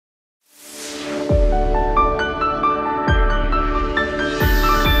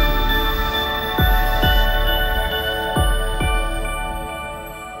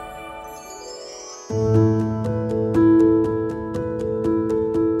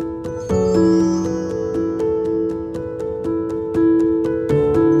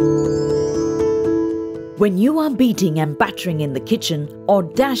When you are beating and battering in the kitchen or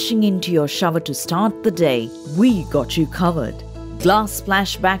dashing into your shower to start the day, we got you covered. Glass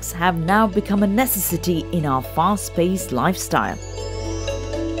splashbacks have now become a necessity in our fast-paced lifestyle.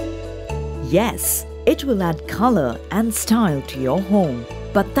 Yes, it will add color and style to your home,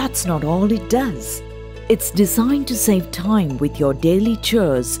 but that's not all it does. It's designed to save time with your daily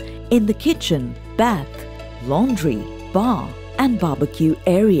chores in the kitchen, bath, laundry, bar, and barbecue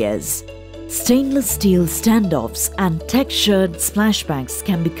areas. Stainless steel standoffs and textured splashbacks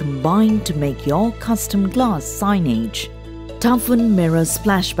can be combined to make your custom glass signage. Toughened mirror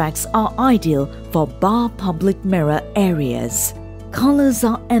splashbacks are ideal for bar public mirror areas. Colors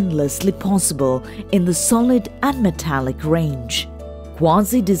are endlessly possible in the solid and metallic range.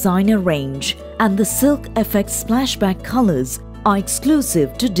 Quazi designer range and the Silk Effect splashback colors are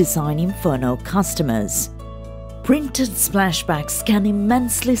exclusive to Design Inferno customers. Printed splashbacks can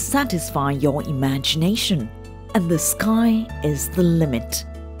immensely satisfy your imagination, and the sky is the limit.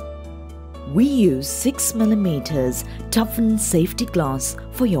 We use 6mm toughened safety glass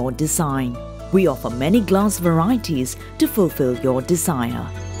for your design. We offer many glass varieties to fulfill your desire.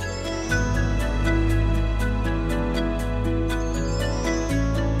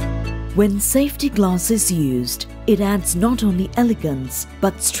 When safety glass is used, it adds not only elegance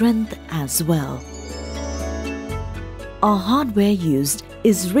but strength as well. Our hardware used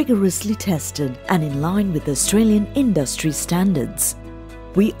is rigorously tested and in line with Australian industry standards.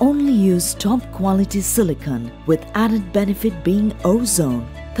 We only use top quality silicone with added benefit being ozone,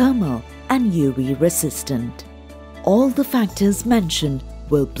 thermal and UV resistant. All the factors mentioned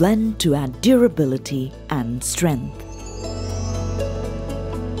will blend to add durability and strength.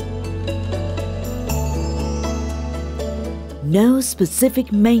 No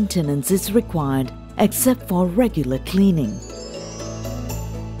specific maintenance is required except for regular cleaning.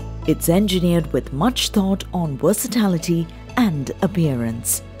 It's engineered with much thought on versatility and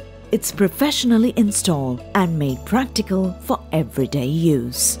appearance. It's professionally installed and made practical for everyday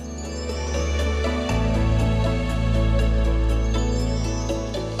use.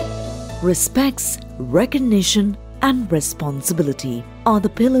 Respects, recognition, and responsibility are the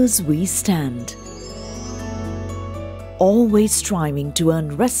pillars we stand. Always striving to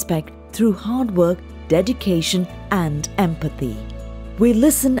earn respect through hard work, dedication, and empathy. We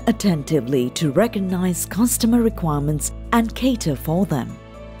listen attentively to recognize customer requirements and cater for them.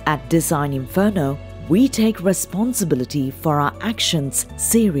 At Design Inferno, we take responsibility for our actions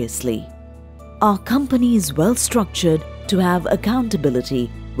seriously. Our company is well structured to have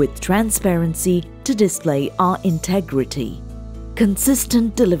accountability with transparency to display our integrity.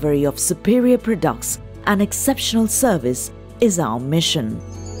 Consistent delivery of superior products and exceptional service is our mission.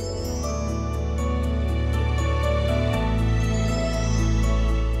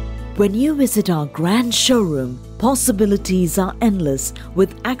 When you visit our grand showroom, possibilities are endless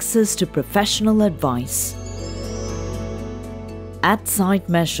with access to professional advice. At Site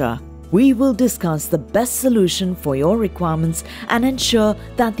Measure, we will discuss the best solution for your requirements and ensure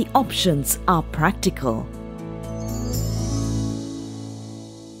that the options are practical.